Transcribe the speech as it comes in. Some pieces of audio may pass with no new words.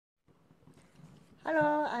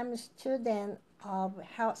Hello, I'm a student of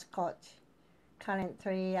health coach.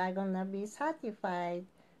 Currently, I'm gonna be certified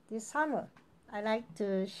this summer. I like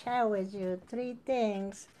to share with you three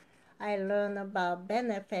things I learned about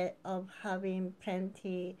benefit of having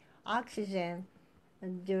plenty oxygen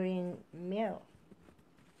during meal.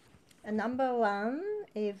 Number one,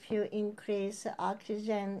 if you increase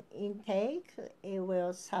oxygen intake, it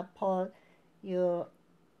will support your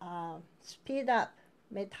speed up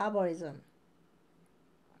metabolism.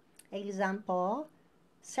 Example,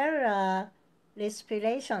 cellular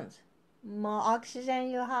respirations. More oxygen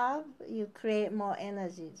you have, you create more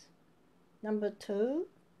energies. Number two,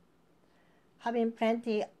 having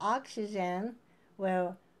plenty oxygen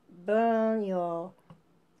will burn your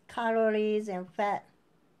calories and fat.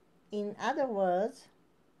 In other words,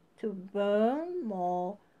 to burn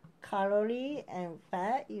more calorie and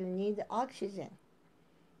fat, you need oxygen.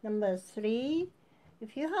 Number three,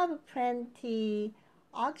 if you have plenty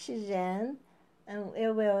oxygen, and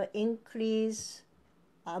it will increase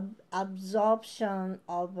absorption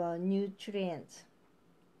of nutrients.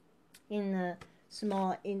 In the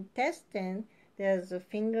small intestine, there's a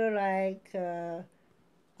finger-like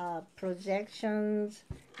projections,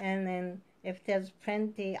 and then if there's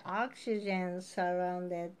plenty oxygen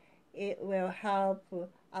surrounded, it will help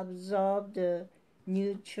absorb the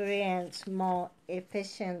nutrients more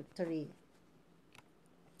efficiently.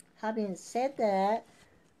 Having said that,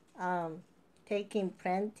 taking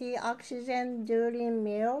plenty oxygen during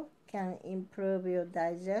meal can improve your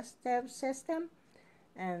digestive system,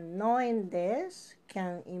 and knowing this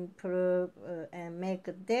can improve and make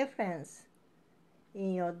a difference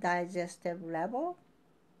in your digestive level.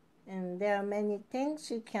 And there are many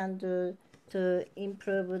things you can do to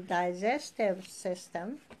improve the digestive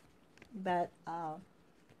system, but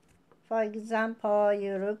for example,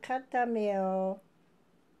 you look at the meal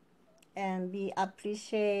and be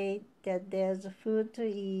appreciate that there's food to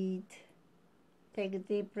eat. Take a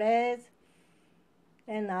deep breath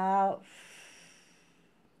and out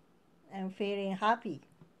and feeling happy.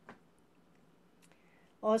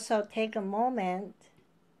 Also take a moment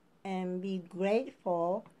and be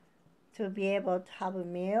grateful to be able to have a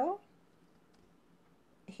meal.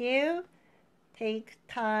 Here, take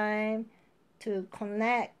time to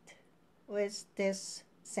connect with these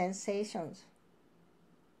sensations.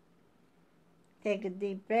 Take a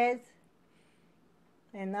deep breath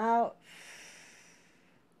and out.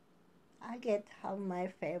 I get to have my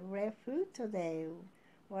favorite food today.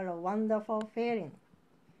 What a wonderful feeling.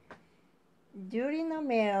 During a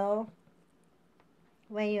meal,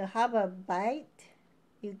 when you have a bite,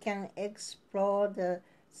 you can explore the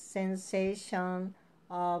sensation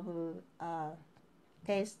of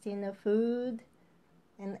tasting the food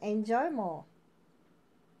and enjoy more.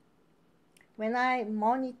 When I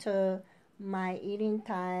monitor my eating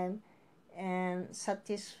time and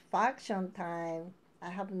satisfaction time, I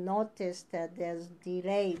have noticed that there's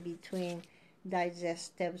delay between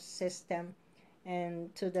digestive system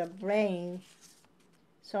and to the brain,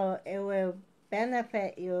 so it will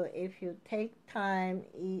benefit you if you take time,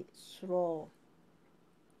 eat slow.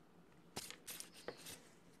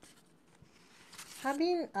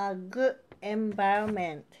 Having a good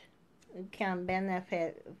environment can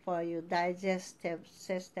benefit for your digestive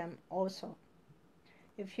system also.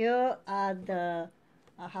 If you are the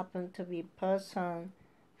happen to be person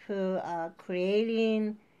who are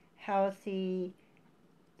creating healthy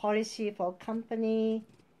policy for company,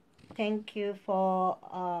 thank you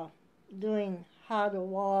for doing hard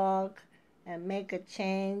work and make a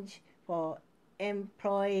change for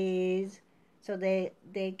employees so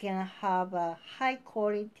they can have a high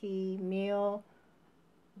quality meal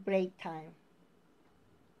break time.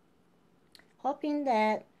 Hoping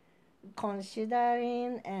that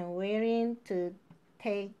considering and willing to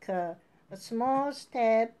take a small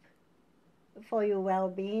step for your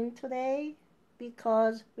well-being today,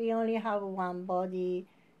 because we only have one body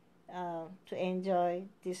to enjoy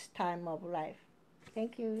this time of life.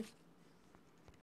 Thank you.